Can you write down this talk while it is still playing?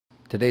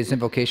Today's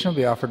invocation will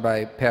be offered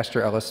by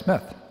Pastor Ellis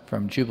Smith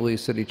from Jubilee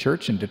City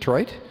Church in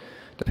Detroit.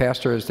 The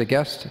pastor is the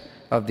guest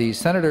of the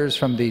senators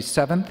from the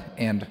 7th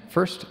and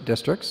 1st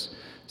districts,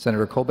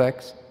 Senator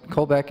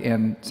Colbeck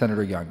and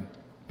Senator Young.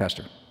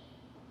 Pastor.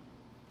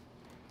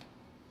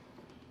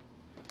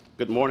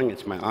 Good morning.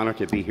 It's my honor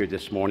to be here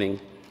this morning.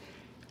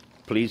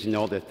 Please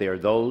know that there are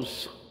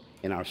those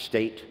in our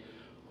state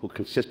who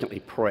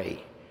consistently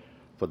pray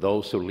for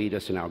those who lead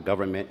us in our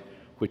government,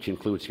 which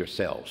includes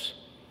yourselves.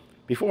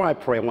 Before I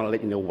pray, I want to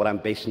let you know what I'm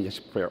basing this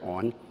prayer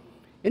on.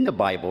 In the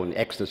Bible, in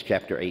Exodus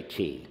chapter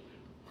 18,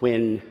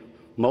 when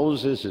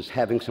Moses is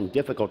having some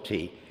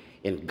difficulty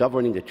in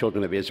governing the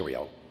children of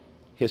Israel,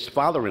 his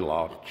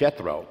father-in-law,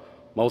 Jethro,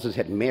 Moses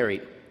had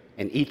married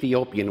an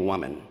Ethiopian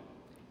woman,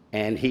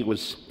 and he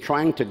was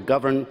trying to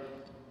govern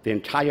the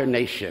entire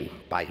nation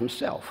by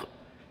himself.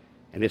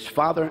 And his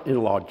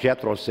father-in-law,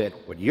 Jethro, said,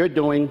 "What you're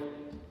doing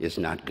is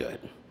not good.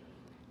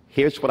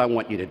 Here's what I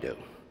want you to do.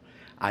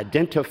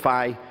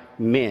 Identify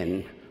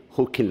men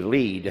who can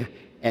lead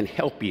and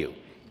help you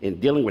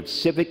in dealing with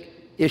civic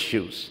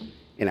issues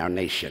in our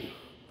nation."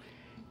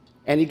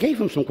 And he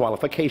gave him some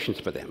qualifications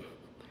for them.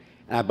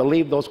 And I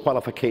believe those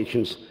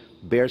qualifications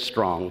bear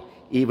strong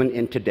even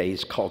in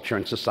today's culture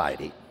and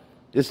society.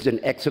 This is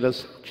in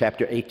Exodus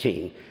chapter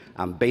 18.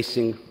 I'm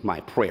basing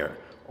my prayer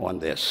on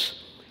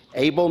this.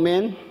 Able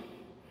men,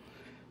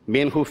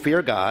 men who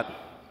fear God,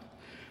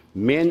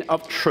 men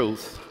of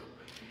truth,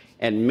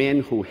 and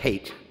men who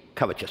hate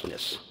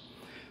covetousness.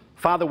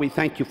 Father, we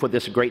thank you for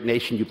this great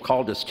nation you've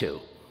called us to.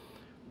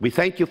 We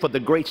thank you for the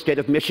great state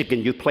of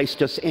Michigan you've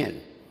placed us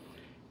in.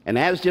 And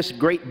as this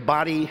great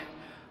body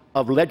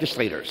of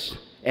legislators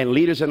and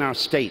leaders in our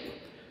state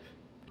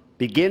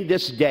begin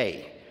this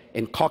day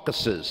in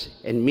caucuses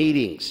and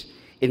meetings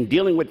in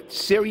dealing with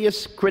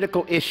serious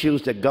critical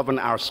issues that govern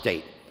our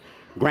state,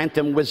 grant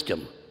them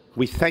wisdom.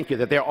 We thank you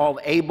that they're all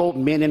able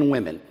men and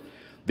women.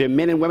 They're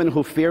men and women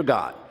who fear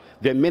God.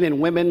 They're men and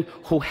women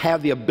who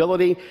have the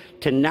ability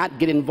to not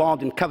get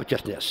involved in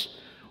covetousness.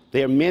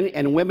 They're men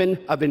and women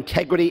of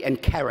integrity and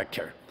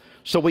character.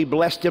 So we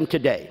bless them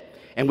today.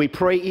 And we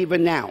pray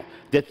even now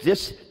that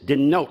this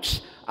denotes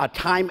a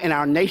time in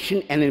our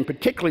nation and in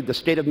particularly the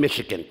state of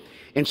Michigan.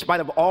 In spite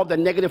of all the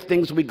negative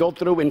things we go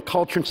through in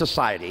culture and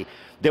society,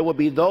 there will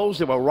be those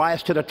that will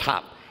rise to the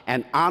top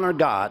and honor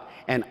God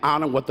and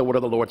honor what the word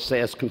of the Lord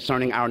says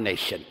concerning our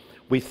nation.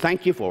 We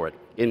thank you for it.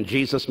 In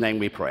Jesus' name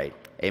we pray.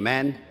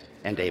 Amen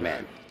and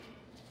amen.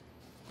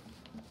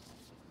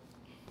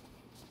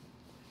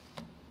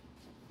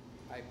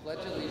 I pledge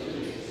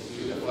allegiance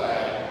to the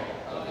flag